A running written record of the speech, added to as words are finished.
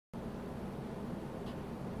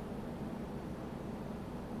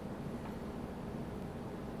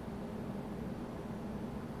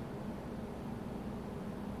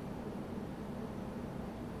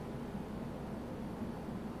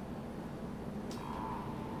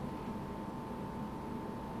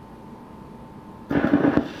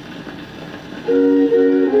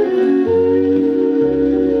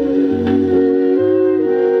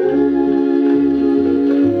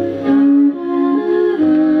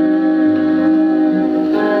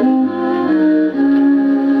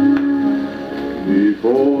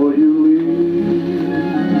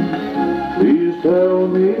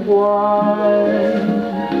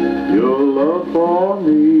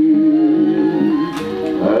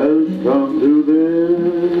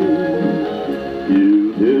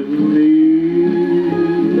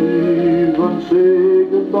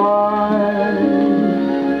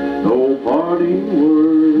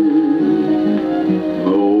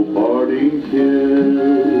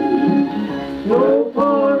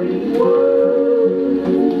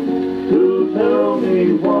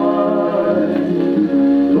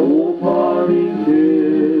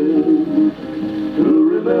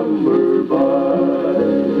remember by.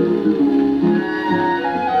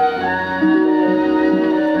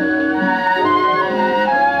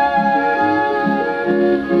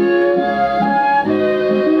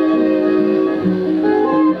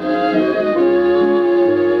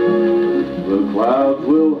 The clouds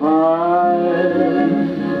will hide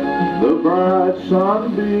the bright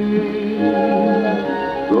sunbeam,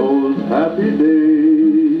 those happy days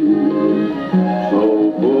so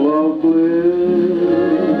full of bliss,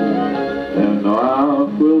 and now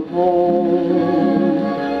will hold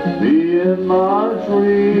me in my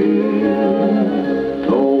dream.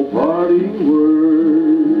 No parting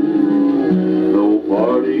words, no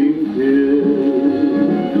parting kiss,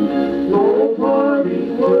 no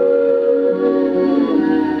parting words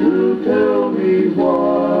to tell me why,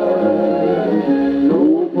 no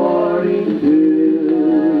parting kiss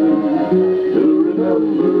to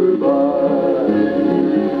remember by.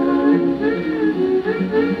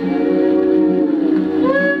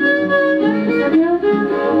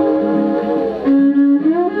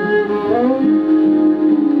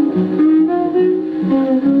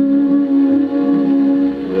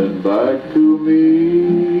 Then back to me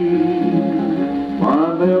my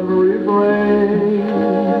memory brings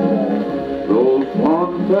those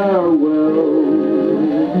fond farewells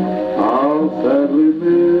I'll sadly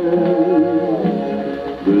miss.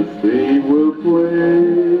 This theme will play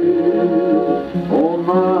on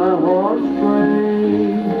my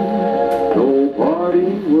heartstrings. No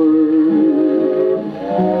parting words,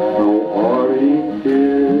 no parting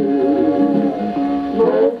kiss,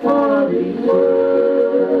 no parting words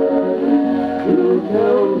to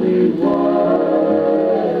tell me why,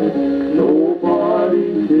 no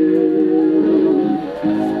parting kiss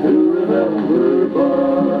to remember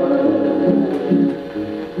by.